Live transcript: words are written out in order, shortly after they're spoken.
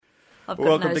I've got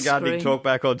Welcome no to Gardening screen.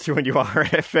 Talkback on 2NUR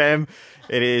FM.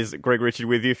 It is Greg Richard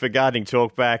with you for Gardening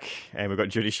Talkback, and we've got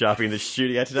Judy Sharpie in the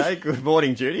studio today. Good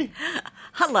morning, Judy.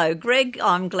 Hello, Greg.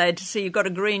 I'm glad to see you've got a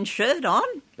green shirt on.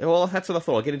 Well, that's what I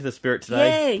thought. I'll get into the spirit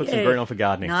today. Put some green on for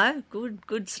gardening. No,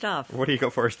 good stuff. What do you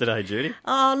got for us today, Judy?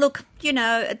 Oh, look,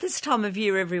 at this time of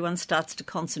year, everyone starts to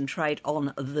concentrate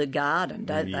on the garden,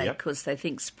 don't they? Yep. Because they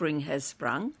think spring has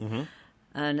sprung. Mm-hmm.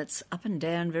 And it's up and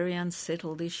down, very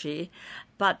unsettled this year.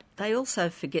 But they also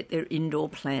forget their indoor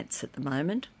plants at the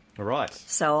moment. All right.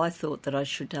 So I thought that I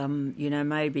should,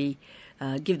 maybe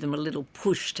give them a little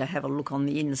push to have a look on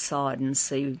the inside and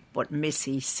see what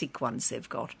messy, sick ones they've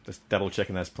got. Just double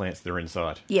checking those plants that are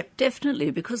inside. Yep,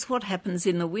 definitely, because what happens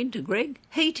in the winter, Greg?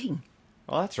 Heating.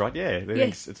 Oh, that's right, yeah.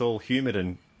 It's all humid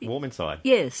and warm inside.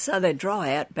 Yes, so they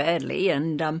dry out badly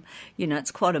and,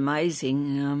 it's quite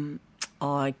amazing.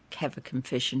 I have a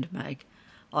confession to make.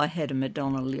 I had a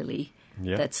Madonna lily,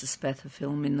 that's a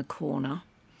spathiphyllum in the corner,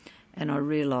 and I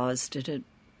realised that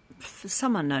for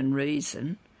some unknown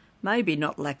reason, maybe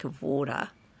not lack of water,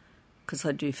 because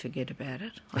I do forget about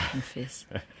it, I confess,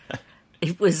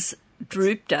 it was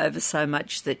drooped over so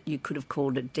much that you could have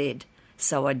called it dead,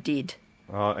 so I did.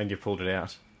 Oh, and you pulled it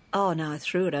out. Oh, no, I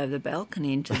threw it over the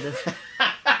balcony into the...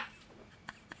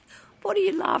 What are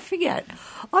you laughing at?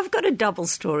 I've got a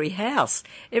double-storey house.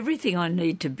 Everything I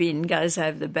need to bin goes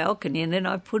over the balcony and then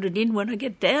I put it in when I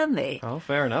get down there. Oh,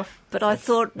 fair enough. But I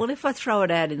thought, well, if I throw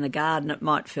it out in the garden, it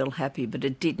might feel happy, but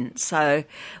it didn't. So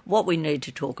what we need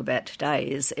to talk about today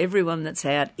is everyone that's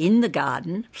out in the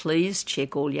garden, please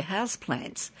check all your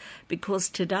houseplants. Because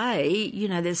today,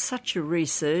 there's such a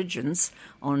resurgence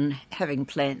on having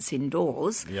plants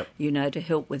indoors, to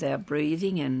help with our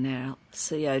breathing and our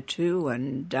CO2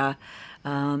 and...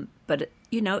 But,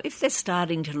 if they're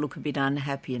starting to look a bit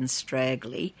unhappy and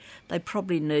straggly, they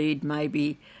probably need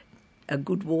maybe a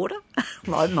good water,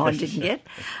 like mine didn't get.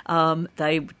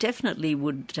 They definitely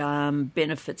would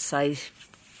benefit, say,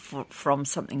 from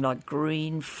something like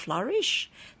green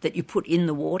flourish that you put in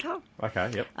the water.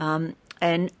 Okay, yep.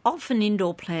 And often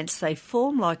indoor plants, they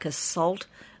form like a salt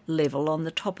level on the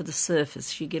top of the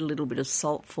surface. You get a little bit of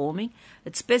salt forming.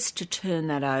 It's best to turn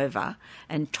that over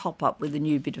and top up with a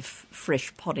new bit of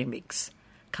fresh potting mix.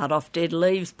 Cut off dead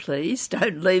leaves, please.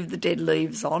 Don't leave the dead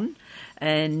leaves on.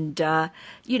 And,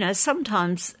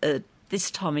 sometimes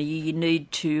this time of year you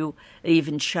need to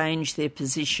even change their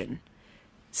position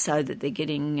so that they're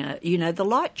getting, the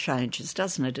light changes,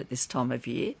 doesn't it, at this time of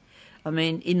year? I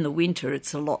mean, in the winter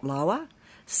it's a lot lower,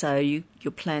 so your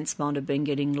plants might have been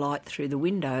getting light through the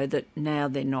window that now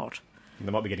they're not. And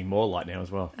they might be getting more light now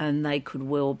as well. And they could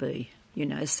well be,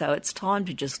 so it's time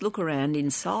to just look around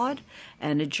inside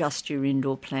and adjust your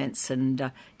indoor plants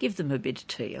and give them a bit of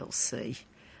TLC.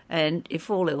 And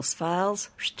if all else fails,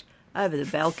 over the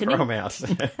balcony. Throw them out.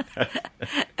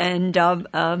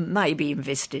 And maybe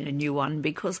invest in a new one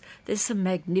because there's some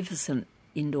magnificent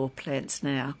indoor plants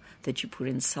now that you put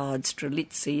inside,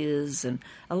 strelitzias and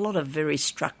a lot of very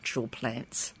structural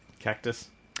plants. Cactus,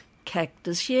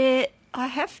 yeah. I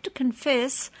have to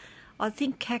confess, I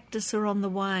think cactus are on the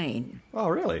wane. Oh,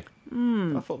 really?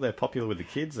 I thought they're popular with the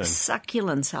kids. And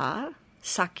Succulents are.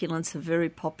 Succulents are very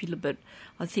popular, but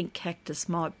I think cactus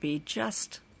might be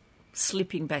just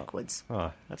slipping backwards.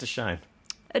 Oh, that's a shame.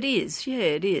 It is, yeah,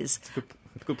 it is.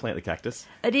 It's a good plant, the cactus.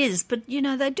 It is, but,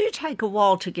 they do take a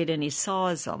while to get any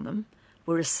size on them,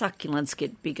 whereas succulents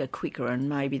get bigger quicker, and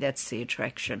maybe that's the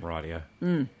attraction. Rightio.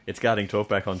 It's Gardening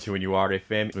Talkback on 2NUR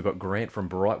FM. We've got Grant from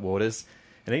Brightwaters,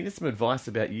 and he needs some advice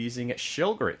about using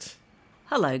shell grit.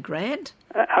 Hello, Grant.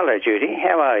 Hello, Judy.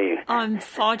 How are you? I'm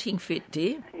fighting fit,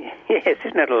 dear. Yes,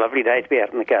 isn't it a lovely day to be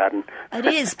out in the garden? It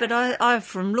is, but I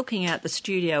from looking out the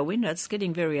studio window, it's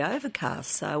getting very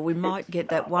overcast, so we might get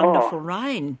that wonderful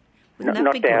rain. Wouldn't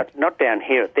that be good? Not down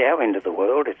here at our end of the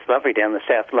world. It's lovely down the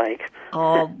South Lake.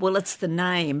 Oh, well, it's the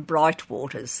name,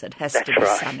 Brightwaters. It has to be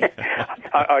sunny.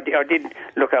 I did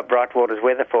look up Brightwater's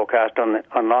weather forecast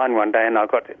online one day, and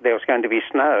there was going to be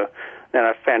snow. Then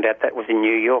I found out that was in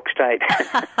New York State.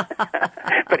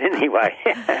 But anyway.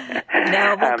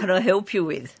 Now, what can I help you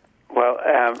with? Well,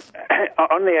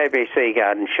 on the ABC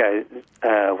Garden Show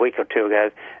a week or two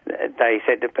ago, they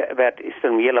said about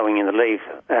some yellowing in the leaves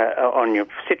on your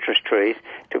citrus trees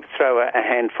to throw a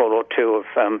handful or two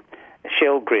of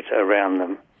shell grit around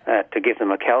them to give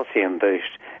them a calcium boost.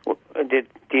 Do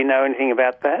you know anything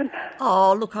about that?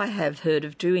 Oh, look, I have heard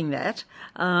of doing that.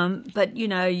 But,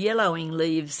 yellowing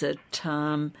leaves at,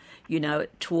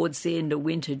 towards the end of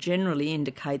winter generally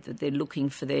indicate that they're looking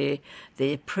for their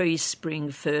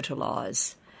pre-spring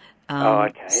fertilise.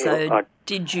 Okay. So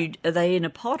Are they in a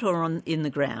pot or in the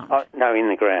ground? No, in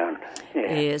the ground.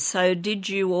 Yeah. So did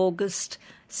you August,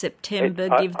 September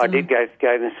give them? I did give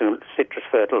them some citrus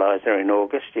fertiliser in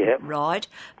August. Yeah. Right,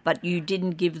 but you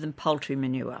didn't give them poultry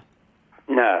manure.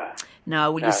 No.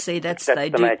 No, well, you see, that's the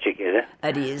magic, is it?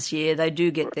 It is, yeah. They do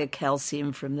get their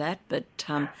calcium from that, but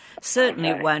certainly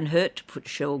it won't hurt to put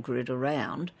shell grit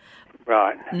around.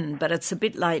 Right. But it's a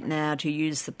bit late now to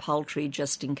use the poultry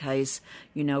just in case,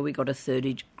 we got a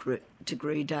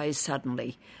 30-degree day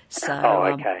suddenly. So,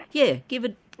 okay. Yeah,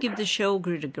 give the shell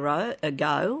grit a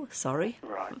go. Sorry.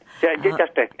 Right.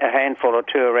 Just a handful or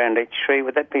two around each tree,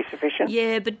 would that be sufficient?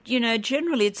 Yeah, but,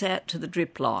 generally it's out to the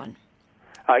drip line.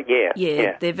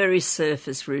 Yeah. They're very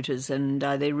surface rooters and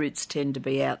their roots tend to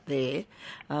be out there.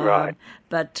 Right.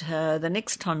 But the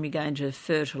next time you're going to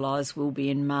fertilise will be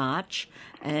in March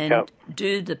and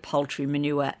do the poultry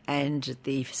manure and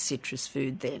the citrus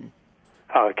food then.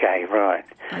 Okay, right.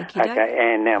 Okay,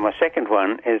 and now my second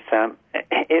one is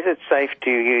it safe to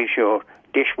use your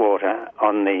dishwater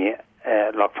on the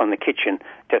like from the kitchen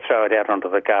to throw it out onto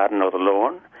the garden or the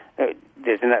lawn?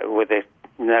 There's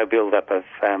no build-up of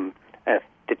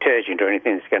detergent or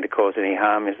anything that's going to cause any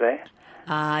harm, is there?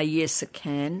 Yes, it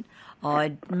can.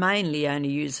 I mainly only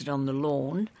use it on the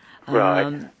lawn.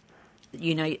 Right.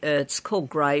 It's called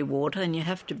grey water and you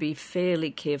have to be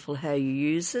fairly careful how you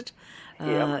use it.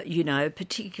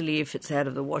 Particularly if it's out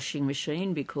of the washing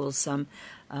machine because,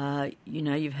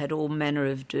 you've had all manner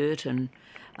of dirt and...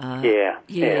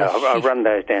 I run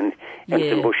those down in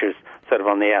some bushes sort of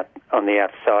on the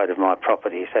outside of my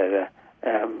property, so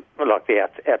like the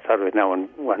outside with no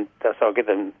one does. So I'll give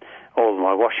them all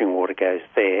my washing water goes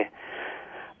there,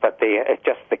 but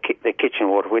just the kitchen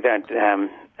water. We don't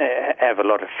have a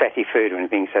lot of fatty food or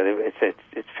anything, so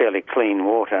it's fairly clean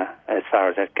water as far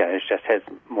as that goes. Just has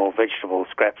more vegetable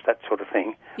scraps, that sort of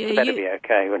thing. Yeah, that'd be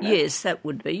okay, wouldn't it? Yes, that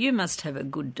would be. You must have a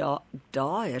good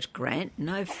diet, Grant.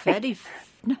 No fatty.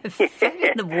 No fat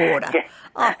in the water.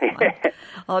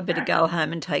 Oh, I better go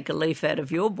home and take a leaf out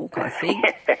of your book, I think.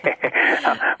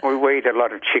 We eat a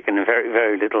lot of chicken and very,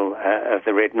 very little of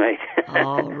the red meat.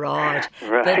 Oh, right.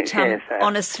 But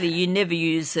honestly, you never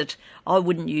use it. I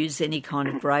wouldn't use any kind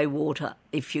of grey water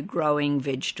if you're growing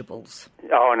vegetables.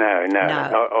 Oh, no.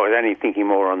 I was only thinking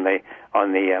more on the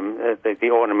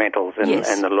ornamentals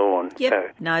and the lawn. Yep. So.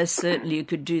 No, certainly you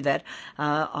could do that.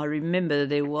 I remember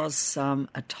there was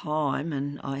a time,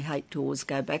 and I hate to always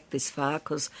go back this far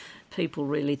because people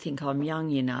really think I'm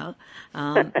young,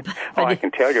 I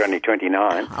can tell you're only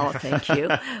 29. Oh, thank you.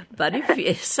 But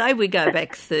if say we go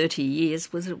back 30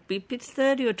 years, was it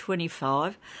 30 or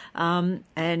 25?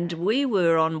 And we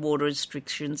were on water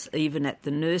restrictions even at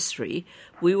the nursery.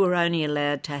 We were only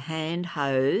allowed to hand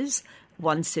hose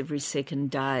once every second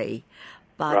day.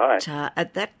 But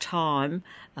at that time,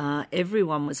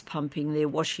 everyone was pumping their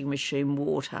washing machine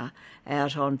water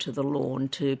out onto the lawn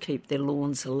to keep their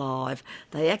lawns alive.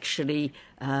 They actually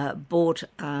bought,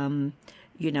 a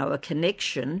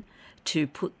connection to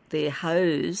put their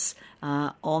hose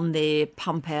on their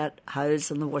pump-out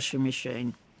hose on the washing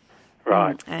machine.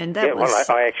 Right. And that was...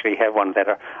 Well, I actually have one that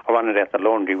I run it out the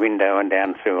laundry window and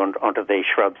down through onto these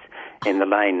shrubs in the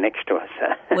lane next to us.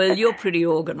 Well, you're pretty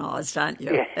organised, aren't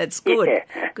you? Yeah. It's good.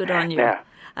 Yeah. Good on you. Yeah.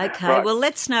 Okay, right. Well,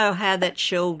 let's know how that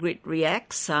shell grit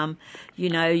reacts.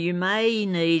 You may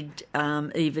need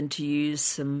even to use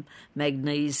some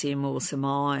magnesium or some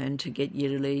iron to get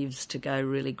your leaves to go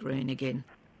really green again.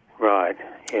 Right,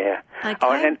 yeah. Okay.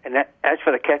 Oh, and as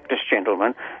for the cactus,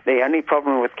 gentlemen, the only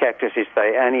problem with cactus is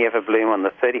they only ever bloom on the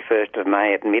 31st of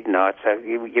May at midnight, so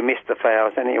you miss the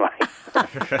flowers anyway.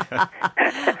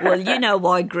 Well, you know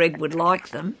why Greg would like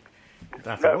them.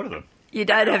 Don't have to water them. You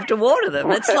don't have to water them.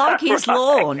 It's like his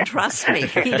lawn, trust me.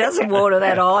 He doesn't water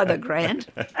that either, Grant.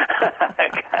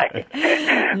 Okay.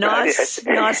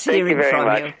 Nice hearing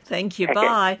from you. Thank you.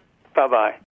 Bye.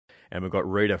 Bye-bye. And we've got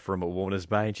Rita from Warners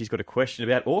Bay, and she's got a question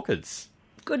about orchids.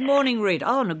 Good morning, Rita.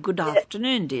 Oh, and a good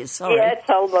afternoon, dear. Sorry. Yeah, it's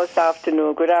almost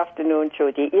afternoon. Good afternoon,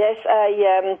 Judy. Yes,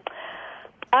 I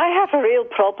have a real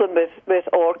problem with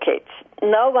orchids.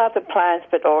 No other plants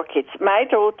but orchids. My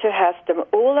daughter has them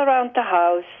all around the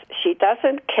house. She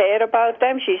doesn't care about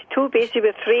them. She's too busy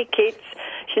with 3 kids.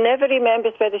 She never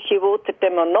remembers whether she watered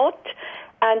them or not.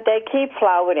 And they keep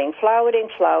flowering.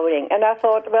 And I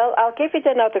thought, well, I'll give it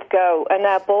another go. And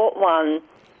I bought one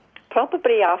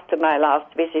probably after my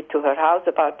last visit to her house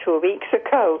about 2 weeks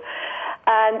ago.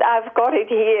 And I've got it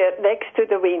here next to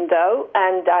the window,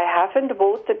 and I haven't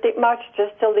watered it much,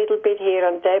 just a little bit here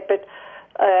and there, but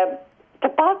the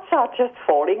buds are just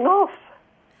falling off.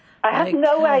 I have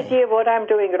no idea what I'm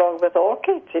doing wrong with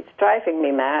orchids. It's driving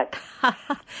me mad.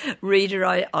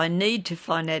 Rita, I need to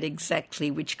find out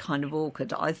exactly which kind of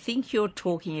orchid. I think you're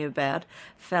talking about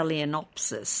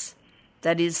Phalaenopsis.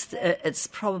 That is, it's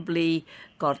probably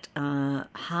got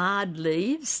hard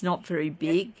leaves, not very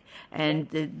big, and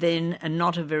then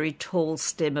not a very tall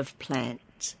stem of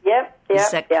plants. Yep. Is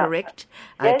that correct?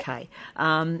 Yes. Okay.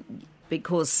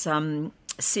 Because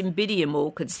Cymbidium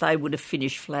orchids, they would have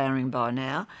finished flowering by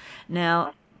now.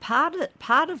 Now, part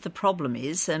of the problem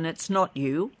is, and it's not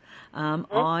you,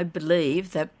 I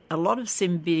believe that a lot of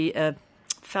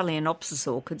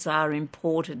Phalaenopsis orchids are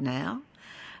imported now,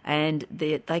 and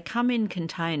they come in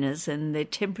containers and their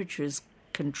temperature is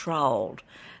controlled.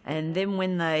 And then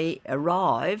when they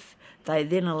arrive, they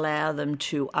then allow them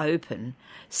to open.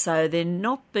 So they're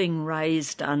not being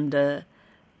raised under,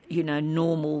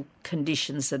 normal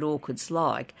conditions that orchids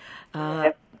like.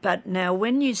 But now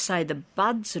when you say the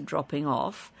buds are dropping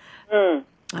off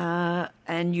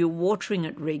and you're watering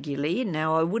it regularly,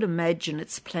 now I would imagine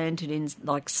it's planted in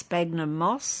like sphagnum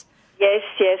moss. Yes,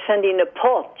 and in a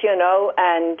pot,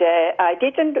 and I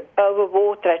didn't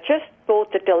overwater. I just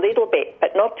watered a little bit,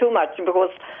 but not too much because,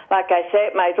 like I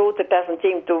said, my daughter doesn't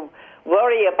seem to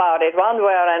worry about it one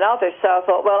way or another. So I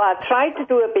thought, well, I'll try to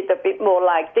do a bit more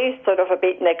like this, sort of a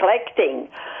bit neglecting.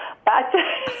 But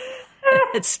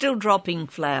it's still dropping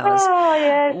flowers. Oh,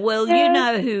 yes. Well, you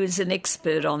know who is an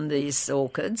expert on these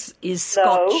orchids is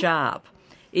Scott Sharp.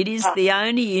 It is the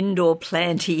only indoor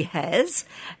plant he has,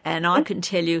 and I can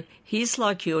tell you, he's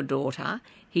like your daughter.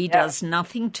 He does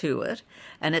nothing to it,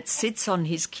 and it sits on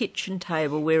his kitchen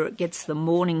table where it gets the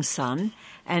morning sun,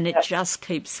 and it just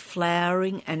keeps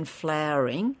flowering and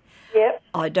flowering. Yep.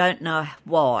 I don't know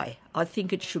why. I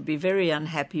think it should be very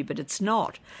unhappy, but it's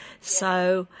not.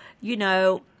 So,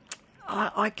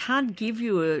 I can't give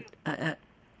you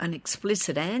an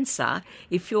explicit answer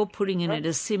if you're putting it in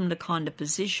a similar kind of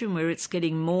position where it's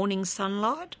getting morning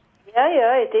sunlight.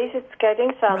 Yeah, it is. It's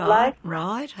getting sunlight.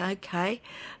 Right, okay.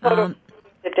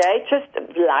 The day, just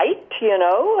light,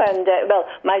 and,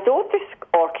 my daughter's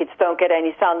orchids don't get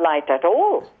any sunlight at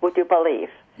all, would you believe?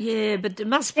 Yeah, but it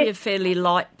must be a fairly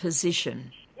light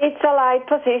position. It's a light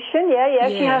position, yeah.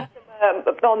 She has them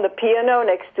on the piano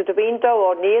next to the window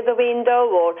or near the window,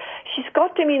 or she's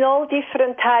got them in all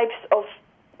different types of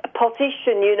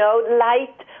position,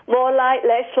 light, more light,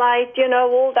 less light,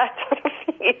 all that sort of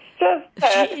thing. It's just...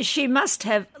 She must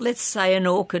have, let's say, an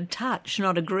orchid touch,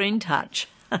 not a green touch.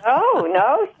 Oh,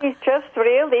 no, she's just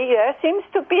really, seems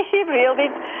to be really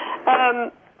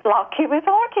lucky with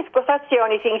orchids, because that's the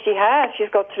only thing she has. She's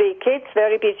got 3 kids,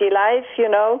 very busy life,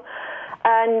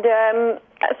 and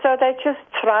so they just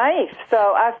thrive. So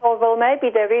I thought, well, maybe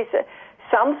there is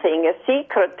something, a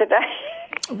secret that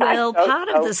Well, part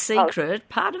of the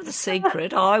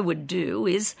secret I would do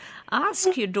is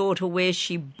ask your daughter where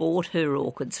she bought her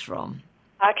orchids from.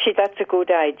 Actually, that's a good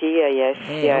idea, yes.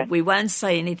 Yeah. We won't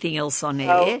say anything else on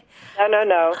air.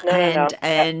 No.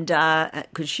 And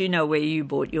because you know where you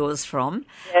bought yours from.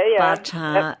 Yeah. But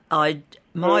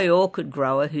my orchid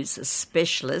grower, who's a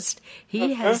specialist,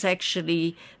 he has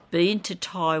actually been to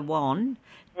Taiwan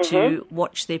to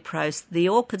watch their process. The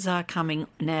orchids are coming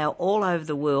now all over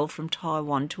the world from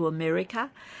Taiwan to America,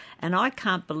 and I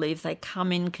can't believe they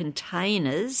come in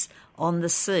containers on the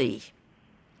sea.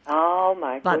 Oh,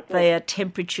 my goodness. But they are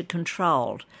temperature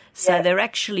controlled. So they're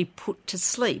actually put to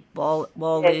sleep while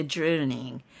they're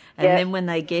journeying. And then when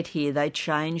they get here, they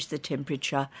change the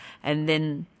temperature. And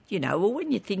then,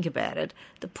 when you think about it,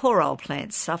 the poor old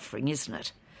plant's suffering, isn't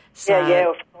it?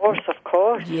 So, of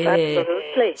course. Yeah.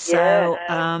 Absolutely. So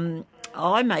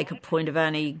I make a point of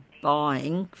only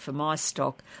buying, for my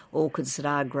stock, orchids that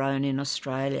are grown in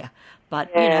Australia.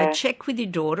 But, check with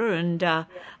your daughter, and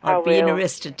I'd be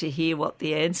interested to hear what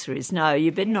the answer is. No,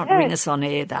 you better not ring us on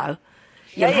air, though.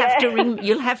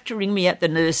 You'll have to ring me at the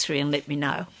nursery and let me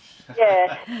know.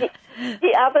 Yeah.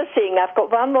 The other thing, I've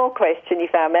got one more question,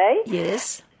 if I may.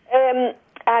 Yes.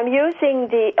 I'm using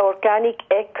the organic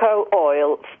Eco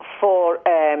oil for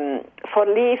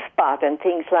leaf bud and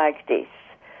things like this.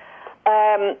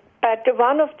 But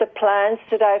one of the plants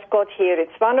that I've got here,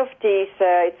 it's one of these,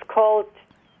 it's called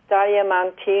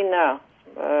Diamantina,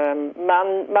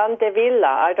 Mandevilla.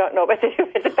 I don't know whether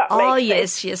that makes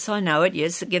sense. Yes, I know it.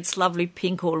 Yes, it gets lovely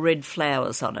pink or red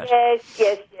flowers on it.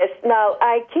 Yes. Now,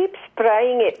 I keep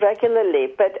spraying it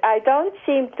regularly, but I don't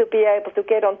seem to be able to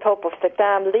get on top of the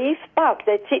damn leaf bug.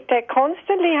 They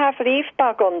constantly have leaf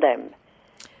bug on them.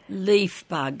 Leaf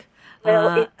bug.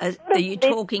 Well, are you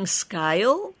talking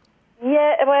scale?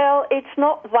 Yeah, well, it's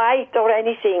not white or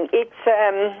anything.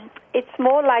 It's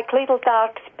more like little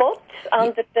dark spots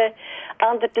under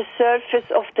the surface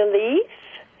of the leaf.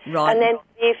 Right. And then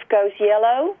the leaf goes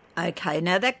yellow. Okay,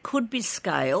 now that could be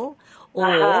scale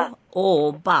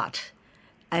or butt.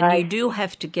 And you do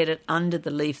have to get it under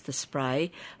the leaf, the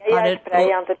spray. Yeah,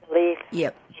 spray under the leaf.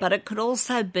 Yep, but it could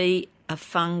also be a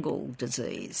fungal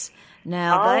disease.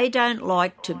 Now, they don't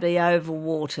like to be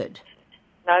overwatered.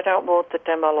 No, I don't water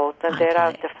them a lot, and they're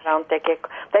out the front. They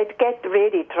get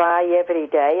really dry every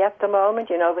day at the moment,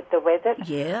 with the weather.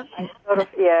 Yeah. I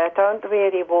don't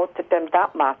really water them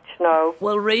that much, no.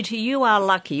 Well, Rita, you are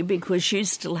lucky because you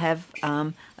still have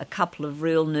a couple of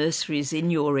real nurseries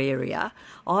in your area.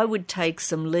 I would take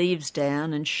some leaves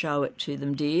down and show it to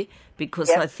them, dear, because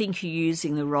I think you're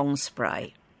using the wrong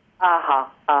spray.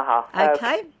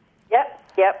 Okay?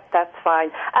 Yep, that's fine.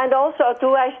 And also,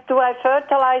 do I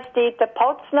fertilise the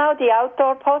pots now, the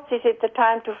outdoor pots? Is it the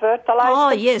time to fertilise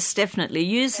Oh, them? yes, definitely.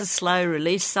 Use a slow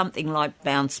release, something like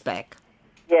Bounce Back.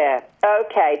 Yeah,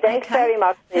 okay. Thanks very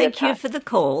much for your Thank you for the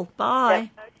call. Bye.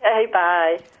 Yeah. Okay,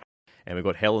 bye. And we've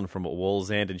got Helen from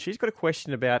Wallsend, and she's got a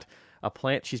question about a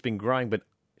plant she's been growing, but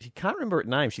she can't remember its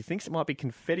name. She thinks it might be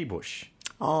confetti bush.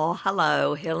 Oh,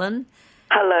 hello, Helen.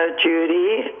 Hello,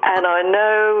 Judy. And I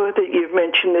know that you've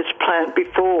mentioned this plant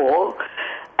before,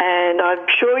 and I'm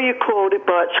sure you called it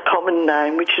by its common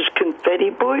name, which is confetti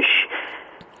bush.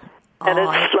 And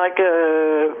it's like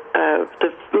the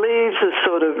leaves are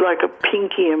sort of like a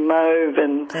pinky and mauve.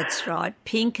 And that's right,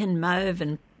 pink and mauve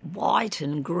and white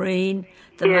and green.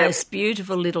 The most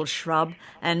beautiful little shrub.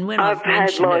 And when I've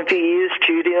had mine for years,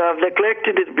 Judy. I've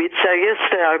neglected it a bit. So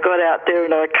yesterday I got out there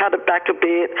and I cut it back a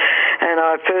bit and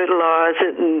I fertilised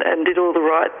it and did all the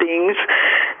right things.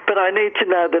 But I need to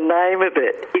know the name of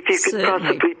it. If you could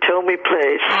possibly tell me,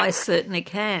 please. I certainly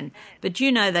can. But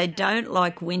they don't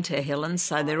like winter, Helen,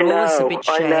 so they're always a bit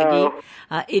shaggy.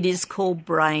 It is called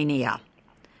Braynia.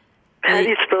 How do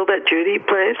you spell that, Judy,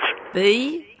 please?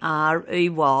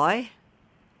 B-R-E-Y.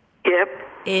 Yep.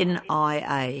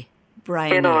 N-I-A.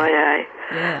 Braynia. N-I-A.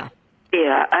 Yeah.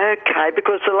 Yeah, okay,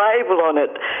 because the label on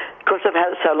it, because I've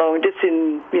had it so long, just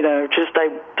they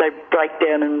break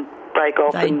down and break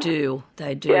off. They do.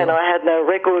 Yeah, and I had no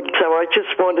record, so I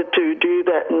just wanted to do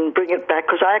that and bring it back,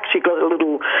 because I actually got a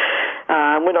little,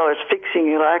 when I was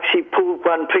fixing it, I actually pulled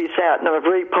one piece out and I've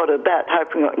repotted that,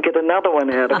 hoping I can get another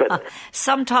one out of it.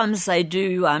 Sometimes they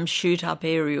do shoot up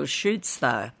aerial shoots,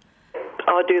 though.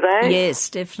 Oh, do they?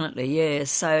 Yes, definitely, yeah.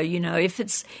 So, if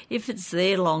it's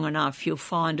there long enough, you'll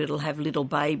find it'll have little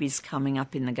babies coming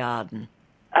up in the garden.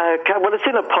 Okay, well, it's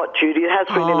in a pot, Judy. It has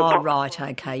been in a pot. Oh, right,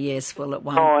 okay, yes. Well, it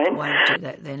won't do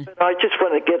that then. But I just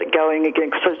want to get it going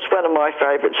again, because it's one of my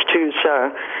favourites too,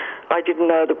 so I didn't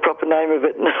know the proper name of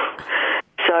it.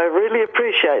 So I really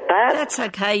appreciate that. That's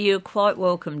okay. You're quite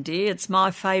welcome, dear. It's my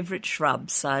favourite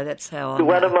shrub, so that's how I know.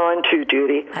 One of mine too,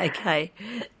 Judy. Okay.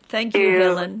 Thank you,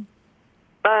 Helen.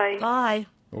 Bye. Bye.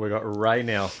 Well, we've got Ray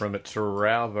now from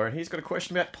Taralva, and he's got a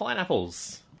question about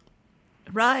pineapples.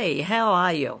 Ray, how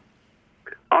are you?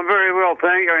 I'm very well,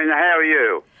 thank you, and how are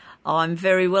you? I'm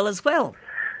very well as well.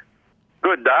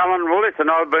 Good, darling. Well, listen,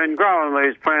 I've been growing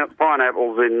these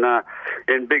pineapples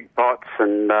in big pots,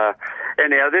 and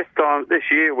anyhow, this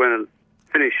year when it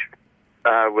finished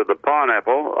with the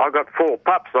pineapple, I got 4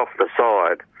 pups off the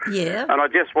side. Yeah. And I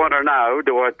just want to know,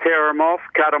 do I tear them off,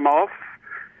 cut them off,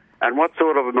 and what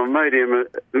sort of a medium is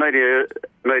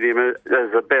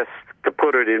the best to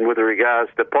put it in with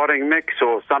regards to potting mix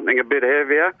or something a bit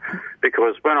heavier?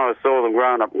 Because when I saw them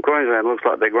growing up in Queensland, it looks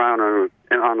like they're growing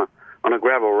on a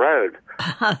gravel road.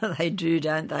 They do,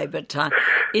 don't they? But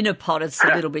in a pot, it's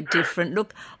a little bit different.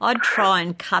 Look, I'd try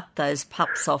and cut those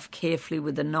pups off carefully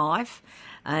with a knife,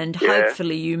 and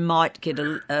hopefully you might get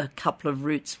a couple of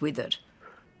roots with it.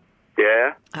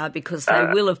 Yeah. Because they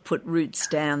will have put roots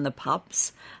down, the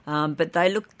pups. But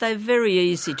they're very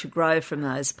easy to grow from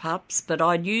those pups. But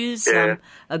I'd use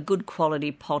a good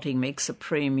quality potting mix, a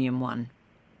premium one.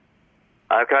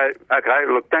 Okay.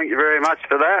 Look, thank you very much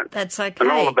for that. That's okay. And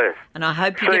all the best. And I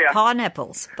hope you get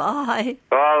pineapples. Bye.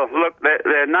 Oh, look,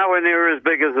 they're nowhere near as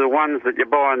big as the ones that you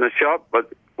buy in the shop,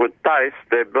 but with taste,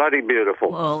 they're bloody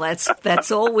beautiful. Well,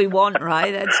 that's all we want,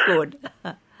 Ray. That's good.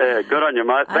 Yeah, good on you,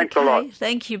 mate. Thanks a lot.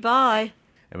 Thank you. Bye.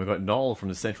 And we've got Noel from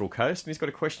the Central Coast, and he's got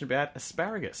a question about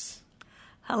asparagus.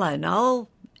 Hello, Noel.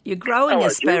 You're growing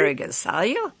asparagus, are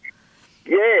you?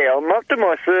 Yeah, I'm up to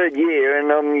my 3rd year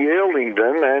and I'm yielding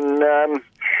them, and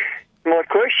my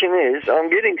question is, I'm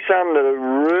getting some that are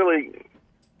really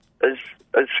as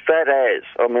fat as.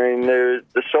 I mean, they're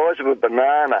the size of a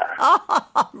banana.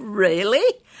 Oh, really?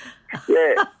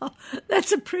 Yeah.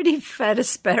 That's a pretty fat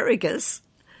asparagus.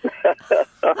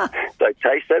 They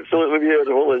taste absolutely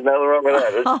beautiful. There's nothing wrong with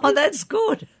that. Oh, that's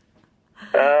good.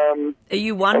 Are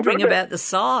you wondering about the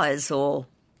size or?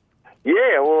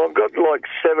 Yeah, well, I've got like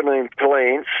 17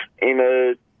 plants in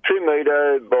a 2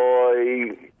 metre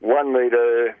by 1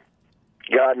 metre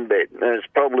garden bed. And it's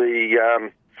probably,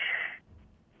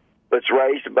 it's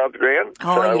raised above the ground.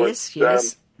 Oh, so yes,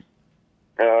 yes.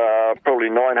 Probably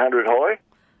 900 high.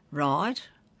 Right.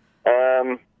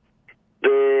 They're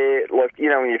like, you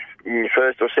know, in your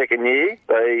first or second year,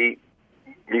 you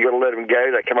got to let them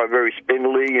go. They come up very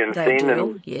spindly and They thin,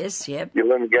 do, and yes, yep. you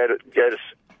let them go to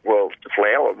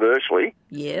flower. Virtually,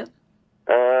 Yeah.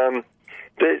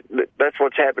 that's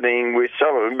what's happening with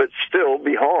some of them. But still,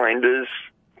 behind is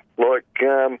like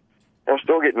I'm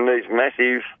still getting these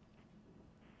massive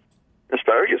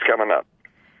asparagus coming up.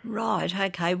 Right,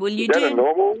 okay. Well, you Is that a do.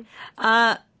 normal?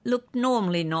 Look,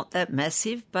 normally not that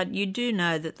massive, but you do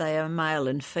know that they are male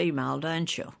and female,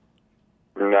 don't you?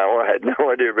 No, I had no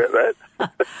idea about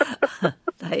that.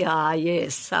 They are,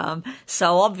 yes.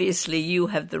 So obviously you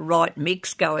have the right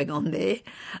mix going on there.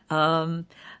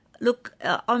 Look,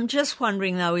 I'm just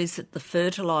wondering though, is it the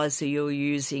fertiliser you're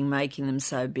using making them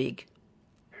so big?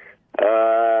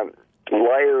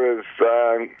 Layer of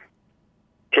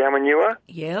cow manure,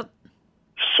 Yep,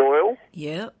 soil,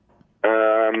 yep,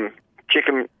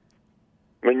 chicken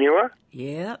manure,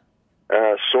 yep.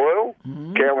 soil,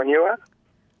 cow manure,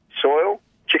 soil,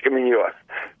 chicken manure.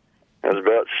 There's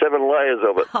about 7 layers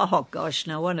of it. Oh gosh,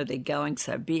 no wonder they're going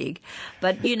so big.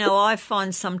 But you know, I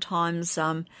find sometimes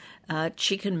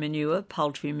chicken manure,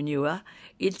 poultry manure,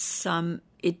 it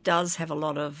does have a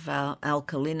lot of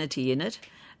alkalinity in it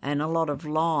and a lot of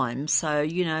lime. So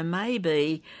you know,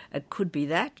 maybe it could be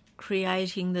that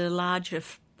creating the larger,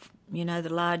 the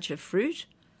larger fruit.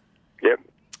 Yep.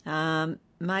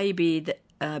 Maybe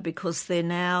because they're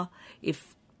now,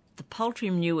 if the poultry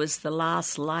manure is the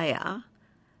last layer,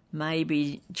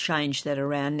 maybe change that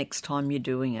around next time you're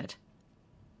doing it.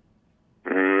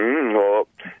 Well,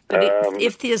 But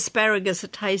if the asparagus are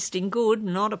tasting good,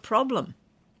 not a problem.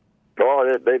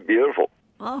 oh, they're beautiful.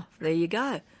 Oh, there you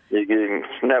go. You can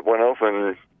snap one off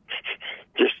and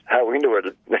just hoe into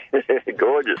it.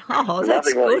 Gorgeous. Oh, that's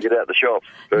Nothing like good. you get out the shops.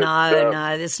 But,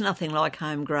 No, there's nothing like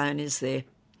homegrown, is there?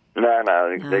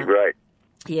 No, they're great.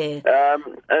 Yeah.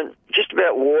 And just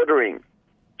about watering.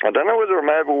 I don't know whether I'm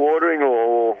over-watering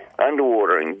or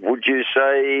under-watering. Would you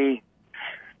say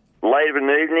late in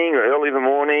the evening or early in the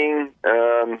morning?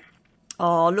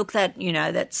 Oh, look,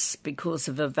 that's because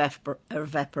of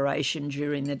evaporation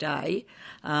during the day.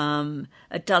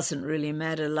 It doesn't really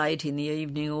matter late in the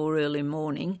evening or early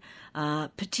morning.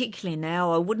 Particularly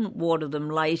now, I wouldn't water them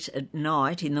late at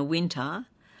night in the winter,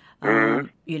 late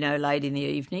in the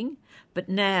evening. But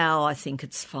now I think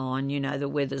it's fine. The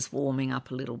weather's warming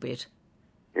up a little bit.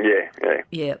 Yeah.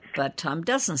 Yeah, but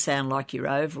doesn't sound like you're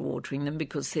overwatering them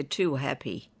because they're too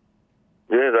happy.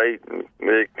 Yeah,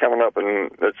 they're coming up and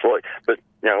it's like, but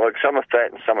like some are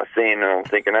fat and some are thin, and I'm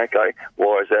thinking, okay,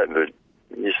 why is that? But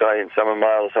you're saying some are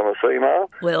male, some are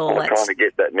female. Well, I'm trying to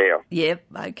get that now. Yep.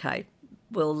 Okay.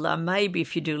 Well, maybe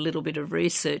if you do a little bit of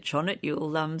research on it,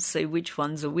 you'll see which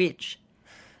ones are which.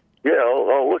 Yeah,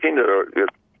 I'll look into it.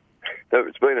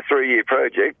 It's been a 3-year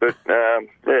project, but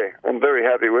I'm very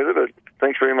happy with it. But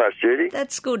thanks very much, Judy.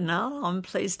 That's good, Noel. I'm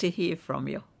pleased to hear from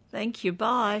you. Thank you.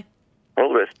 Bye.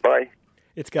 All the best. Bye.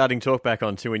 It's Gardening Talk back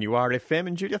on 2NURFM.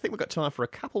 And Judy, I think we've got time for a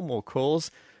couple more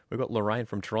calls. We've got Lorraine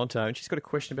from Toronto, and she's got a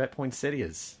question about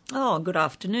poinsettias. Oh, good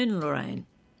afternoon, Lorraine.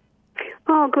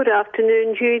 Oh, good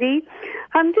afternoon, Judy.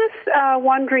 I'm just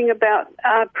wondering about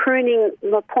pruning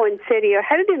my poinsettia. I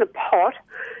had it in a pot,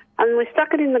 and we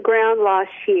stuck it in the ground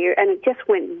last year, and it just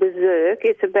went berserk.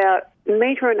 It's about 1.5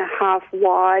 meters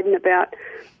wide and about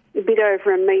a bit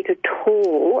over 1 metre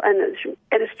tall, and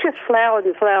it's just flowered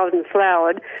and flowered and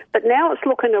flowered. But now it's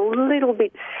looking a little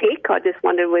bit sick. I just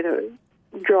wondered whether it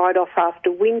dried off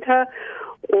after winter,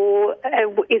 or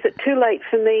is it too late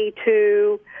for me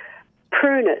to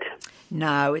prune it?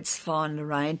 No, it's fine,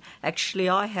 Lorraine. Actually,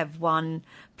 I have one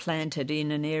planted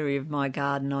in an area of my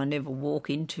garden I never walk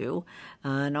into,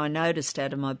 and I noticed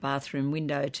out of my bathroom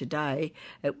window today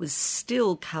it was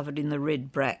still covered in the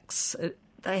red bracts.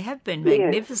 They have been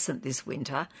magnificent this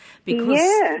winter because,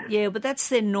 but that's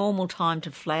their normal time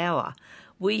to flower.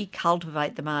 We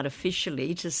cultivate them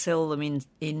artificially to sell them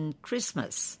in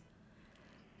Christmas.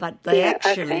 But they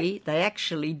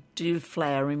actually do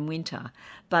flower in winter.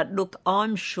 But look,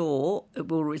 I'm sure it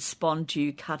will respond to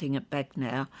you cutting it back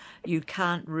now. You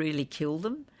can't really kill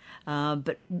them,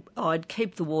 but I'd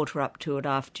keep the water up to it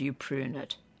after you prune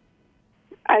it.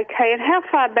 Okay, and how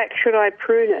far back should I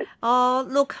prune it? Oh,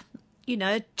 look,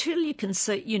 till you can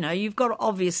see, you've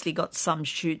obviously got some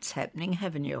shoots happening,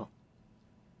 haven't you?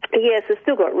 Yes, it's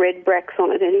still got red bracts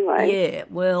on it anyway. Yeah,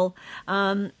 well,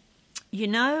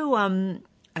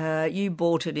 you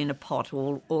bought it in a pot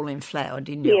all in flower,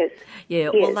 didn't you? Yes. Yeah,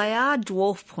 yes. Well, they are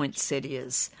dwarf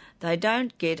poinsettias. They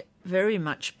don't get very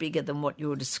much bigger than what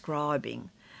you're describing.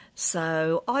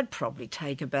 So I'd probably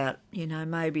take about,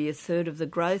 maybe a third of the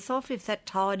growth off if that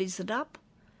tidies it up.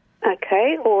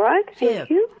 Okay, all right, thank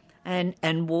you.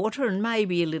 And water and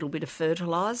maybe a little bit of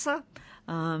fertiliser.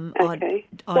 Okay.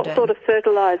 What sort of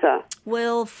fertiliser?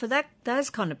 Well, for those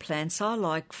kind of plants, I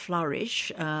like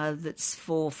Flourish. That's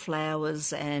for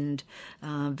flowers and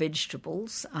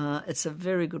vegetables. It's a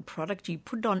very good product. You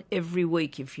put it on every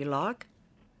week if you like.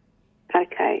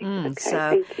 Okay.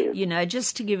 So, thank you.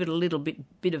 Just to give it a little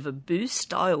bit of a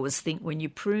boost, I always think when you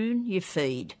prune, you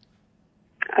feed.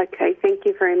 Okay, thank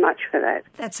you very much for that.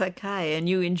 That's okay, and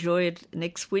you enjoy it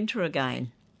next winter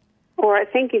again. All right,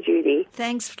 thank you, Judy.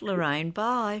 Thanks, Lorraine.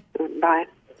 Bye. Bye.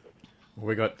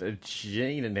 We got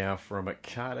Gina now from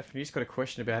Cardiff, and he's got a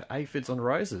question about aphids on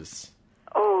roses.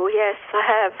 Oh, yes, I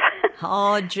have.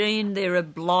 Oh, Jean, they're a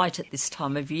blight at this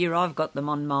time of year. I've got them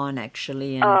on mine,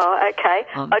 actually. And, okay.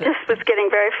 I just was getting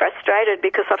very frustrated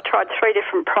because I've tried 3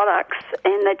 different products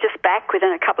and they're just back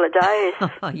within a couple of days.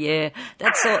 Oh, yeah,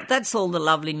 that's all the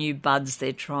lovely new buds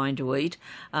they're trying to eat.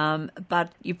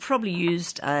 But you probably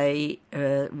used a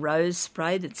rose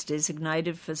spray that's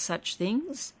designated for such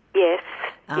things. Yes.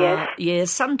 Yes. Yeah,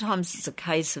 sometimes it's a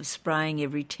case of spraying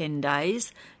every 10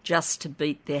 days just to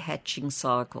beat their hatching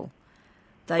cycle.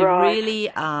 They really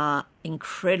are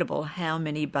incredible how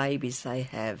many babies they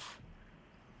have.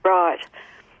 Right.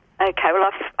 Okay, well,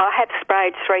 I have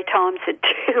sprayed 3 times in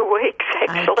 2 weeks,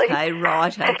 actually. Okay,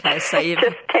 right, okay. So you've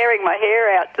just tearing my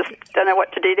hair out, just don't know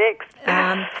what to do next.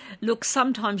 Look,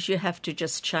 sometimes you have to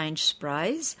just change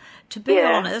sprays. To be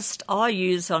honest, I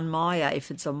use on my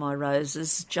aphids, on my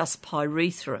roses, just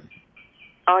pyrethrum.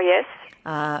 Oh, yes?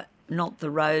 Not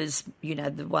the rose,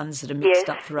 the ones that are mixed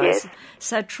up for roses. Yes.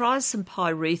 So try some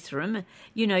pyrethrum.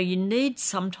 You need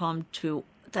some time to...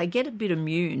 They get a bit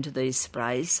immune to these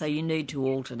sprays, so you need to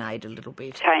alternate a little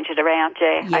bit. Change it around,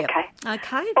 yeah. Yep. Okay.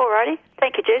 Okay. All righty.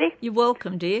 Thank you, Judy. You're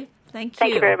welcome, dear. Thank you.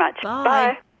 Thank you very much.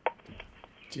 Bye.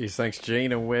 Geez, thanks,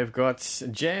 Gene. And we've got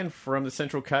Jan from the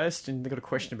Central Coast, and they've got a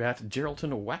question about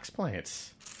Geraldton wax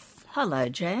plants. Hello,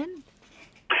 Jan.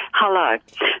 Hello.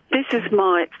 This is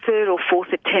my 3rd or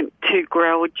 4th attempt to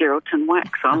grow a Geraldton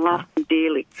wax. I love them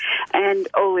dearly. And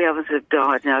all the others have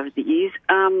died over the years.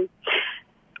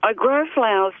 I grow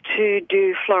flowers to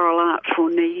do floral art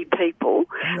for needy people,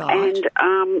 and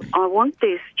I want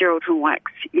this Geraldton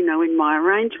wax, in my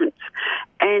arrangements.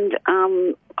 And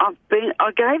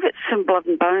I gave it some blood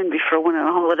and bone before I went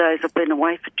on holidays. I've been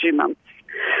away for 2 months.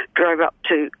 Drove up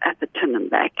to Atherton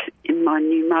and back in my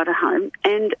new motorhome,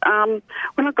 and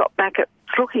when I got back, it's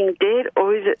looking dead,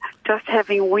 or is it just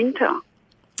having winter?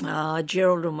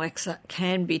 Geraldton wax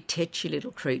can be tetchy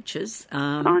little creatures.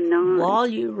 I know. While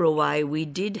you were away, we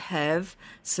did have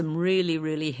some really,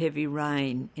 really heavy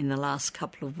rain in the last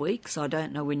couple of weeks. I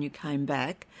don't know when you came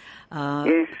back.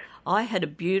 Yes. I had a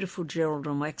beautiful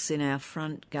Geraldton wax in our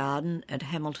front garden at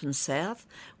Hamilton South,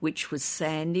 which was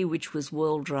sandy, which was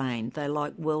well-drained. They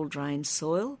like well-drained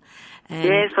soil. And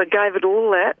yes, I gave it all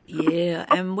that. Yeah,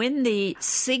 and when the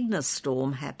Cygnus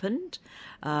storm happened...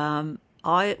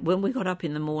 when we got up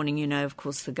in the morning, of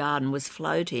course, the garden was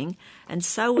floating, and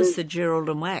so was the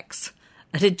Geraldton wax.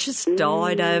 And it just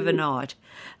died overnight.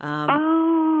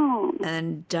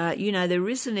 And, there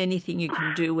isn't anything you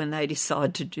can do when they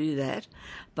decide to do that.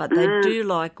 But they do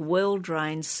like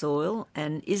well-drained soil.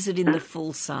 And is it in the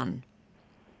full sun?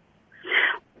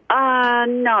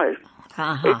 No.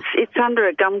 It's under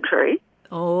a gum tree.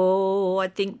 Oh, I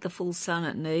think the full sun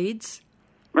it needs.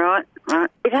 Right.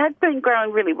 It had been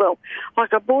growing really well.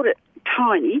 Like I bought it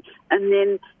tiny, and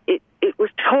then it was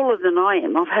taller than I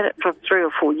am. I've had it for 3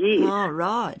 or 4 years. Oh,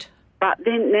 right. But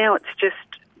then now it's just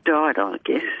died, I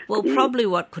guess. Well, probably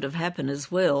what could have happened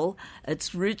as well,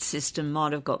 its root system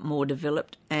might have got more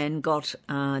developed and got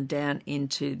down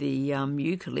into the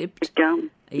eucalypt. Gum.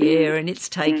 Yeah, and it's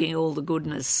taking all the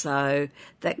goodness, so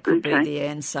that could be the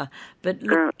answer. But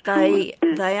look, they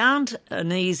aren't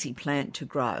an easy plant to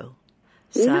grow.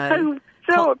 So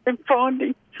I've been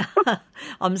finding.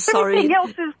 I'm sorry. Everything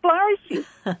else is flourishing,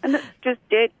 and it's just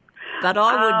dead. But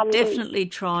I would definitely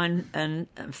try and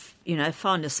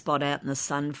find a spot out in the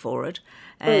sun for it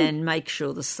and make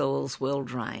sure the soil's well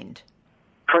drained.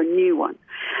 For a new one.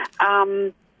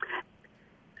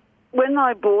 when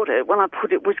I bought it, when I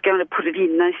was going to put it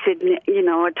in, they said,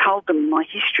 I told them my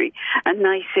history, and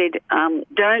they said,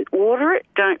 don't water it,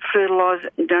 don't fertilise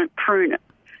it, and don't prune it.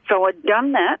 So I'd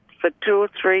done that for 2 or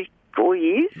 3, 4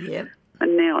 years, Yep.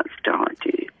 and now it's died.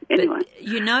 Yeah. Anyway. But,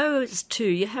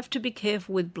 you have to be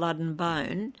careful with blood and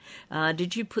bone.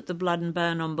 Did you put the blood and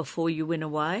bone on before you went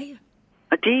away?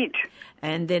 I did.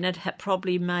 And then it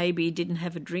probably maybe didn't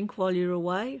have a drink while you were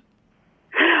away?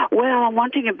 Well, I'm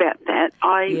wondering about that.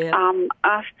 I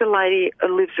asked the lady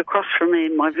who lives across from me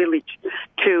in my village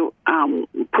to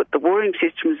put the watering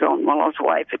systems on while I was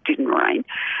away if it didn't rain.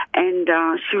 And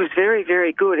she was very,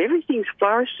 very good. Everything's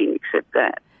flourishing except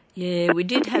that. Yeah, we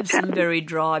did have some very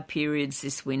dry periods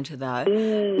this winter,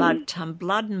 though. But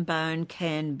blood and bone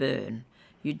can burn.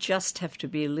 You just have to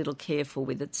be a little careful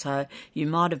with it, so you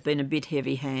might have been a bit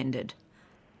heavy-handed.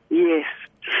 Yes.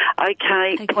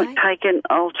 Okay, point taken.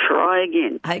 I'll try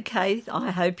again. Okay,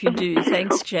 I hope you do.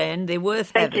 Thanks, Jan. They're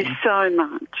worth having. Thank you so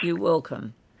much. You're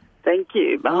welcome. Thank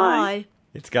you. Bye. Bye.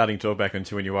 It's Gardening Talk back on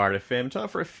 2NUR FM. Time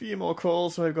for a few more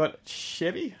calls. We've got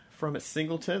Chevy from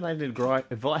Singleton. They need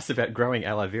advice about growing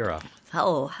aloe vera.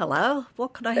 Oh, hello.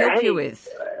 What can I help you with?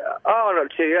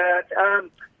 Not too bad.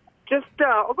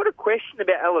 I've got a question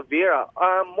about aloe vera.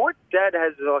 My dad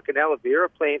has an aloe vera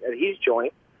plant at his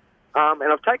joint, and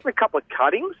I've taken a couple of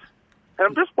cuttings, and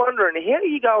I'm just wondering, how do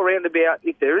you go around about,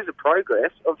 if there is a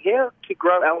progress, of how to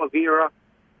grow aloe vera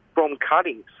from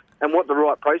cuttings and what the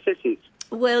right process is?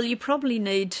 Well, you probably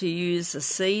need to use a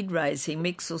seed raising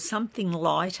mix or something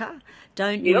lighter.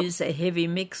 Don't use a heavy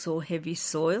mix or heavy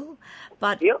soil.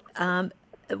 But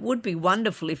it would be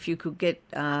wonderful if you could get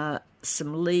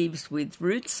some leaves with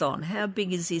roots on. How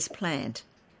big is this plant?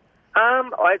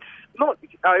 It's not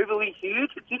overly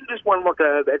huge. It's in just one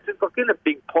it's like in a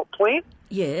big pot plant.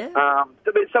 Yeah.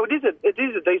 So it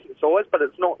is a decent size, but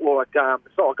it's not like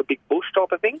a big bush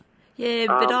type of thing. Yeah,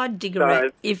 but I'd dig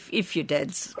around. If your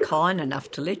dad's kind enough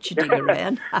to let you dig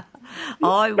around,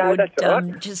 I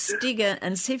would just dig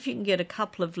and see if you can get a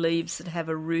couple of leaves that have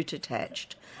a root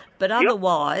attached. But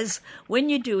otherwise, when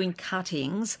you're doing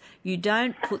cuttings, you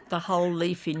don't put the whole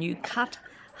leaf in. You cut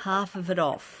half of it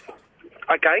off.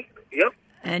 Okay, yep.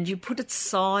 And you put it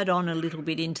side on a little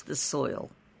bit into the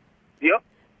soil. Yep.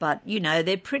 But,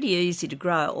 they're pretty easy to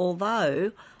grow,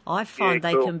 although I find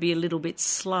they can be a little bit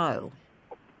slow.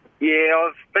 Yeah,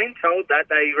 I've been told that.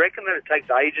 They reckon that it takes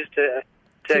ages to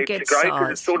grow because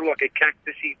it's sort of like a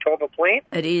cactusy type of plant.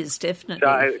 It is, definitely.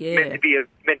 So it's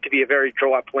meant to be a very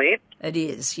dry plant. It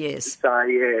is, yes. So I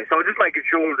was just making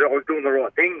sure that I was doing the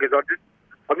right thing because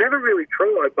I've never really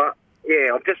tried, but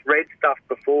I've just read stuff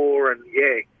before and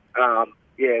they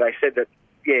said that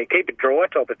keep it dry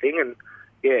type of thing and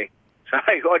So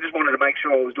I just wanted to make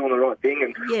sure I was doing the right thing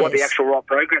and what the actual right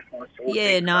progress was.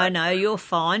 No, you're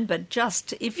fine. But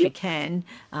just if you can,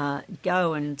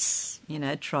 go and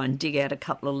try and dig out a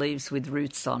couple of leaves with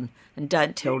roots on, and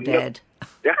don't tell Dad.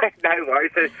 No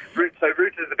worries. So roots are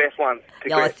the best ones.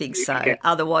 I think so.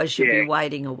 Otherwise, you'll be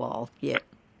waiting a while. Yeah.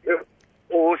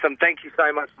 Awesome. Thank you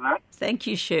so much for that. Thank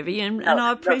you, Chevy, and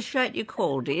I appreciate your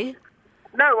call, dear.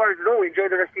 No worries at all. Enjoy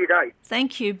the rest of your day.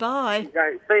 Thank you. Bye.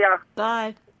 Okay, see ya.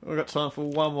 Bye. We've got time for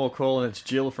one more call, and it's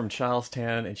Jill from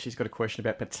Charlestown, and she's got a question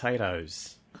about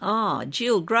potatoes. Oh,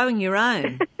 Jill, growing your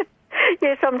own.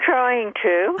 Yes, I'm trying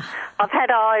to. I've had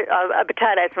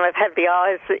potatoes, and I've had the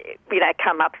eyes,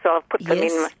 come up, so I've put them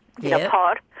in a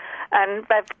pot. And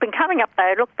they've been coming up.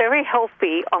 They look very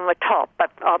healthy on the top,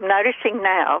 but I'm noticing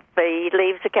now the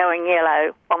leaves are going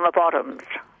yellow on the bottoms.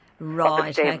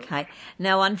 Right, okay.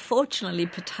 Now, unfortunately,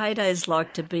 potatoes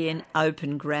like to be in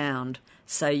open ground,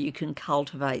 so you can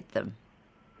cultivate them.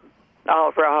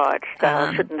 Oh, right. So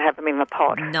I shouldn't have them in the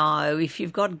pot. No, if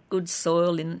you've got good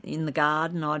soil in the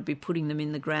garden, I'd be putting them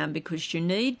in the ground because you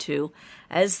need to,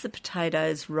 as the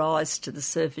potatoes rise to the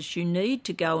surface, you need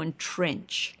to go and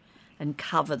trench and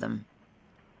cover them.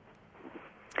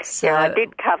 So, I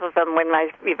did cover them when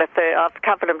I've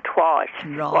covered them twice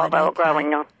while they were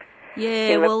growing up.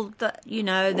 Yeah, well,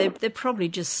 they're probably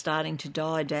just starting to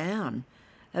die down.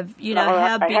 How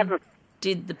big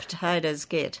did the potatoes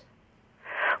get?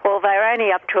 Well, they're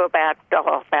only up to about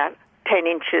 10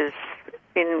 inches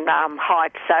in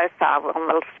height so far on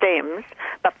the stems,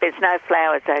 but there's no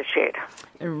flowers as yet.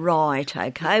 Right,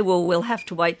 okay. Well, we'll have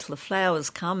to wait till the flowers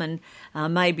come and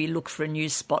maybe look for a new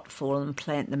spot for them and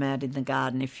plant them out in the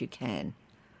garden if you can.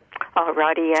 Oh,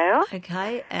 rightio.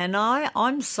 Okay, and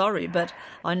I'm sorry, but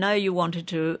I know you wanted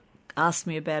to ask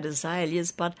me about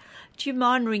azaleas, but do you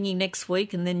mind ringing next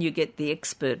week and then you get the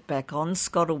expert back on?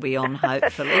 Scott will be on,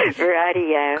 hopefully.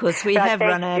 Rightio. Because we have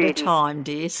run out of time,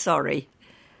 dear. Sorry.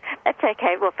 That's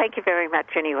okay. Well, thank you very much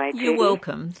anyway, Judy. You're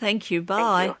welcome. Thank you. Bye.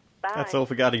 Thank you. Bye. That's all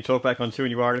for Gardening Talk back on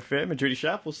 2NURFM. And Judy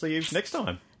Sharp, we'll see you next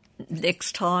time.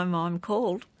 Next time I'm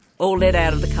called. Or let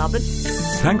out of the cupboard.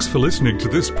 Thanks for listening to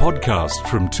this podcast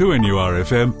from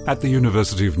 2NURFM at the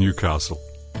University of Newcastle.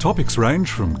 Topics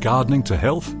range from gardening to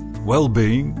health,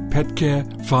 well-being, pet care,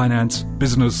 finance,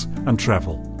 business and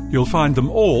travel. You'll find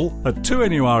them all at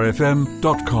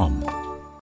 2NURFM.com.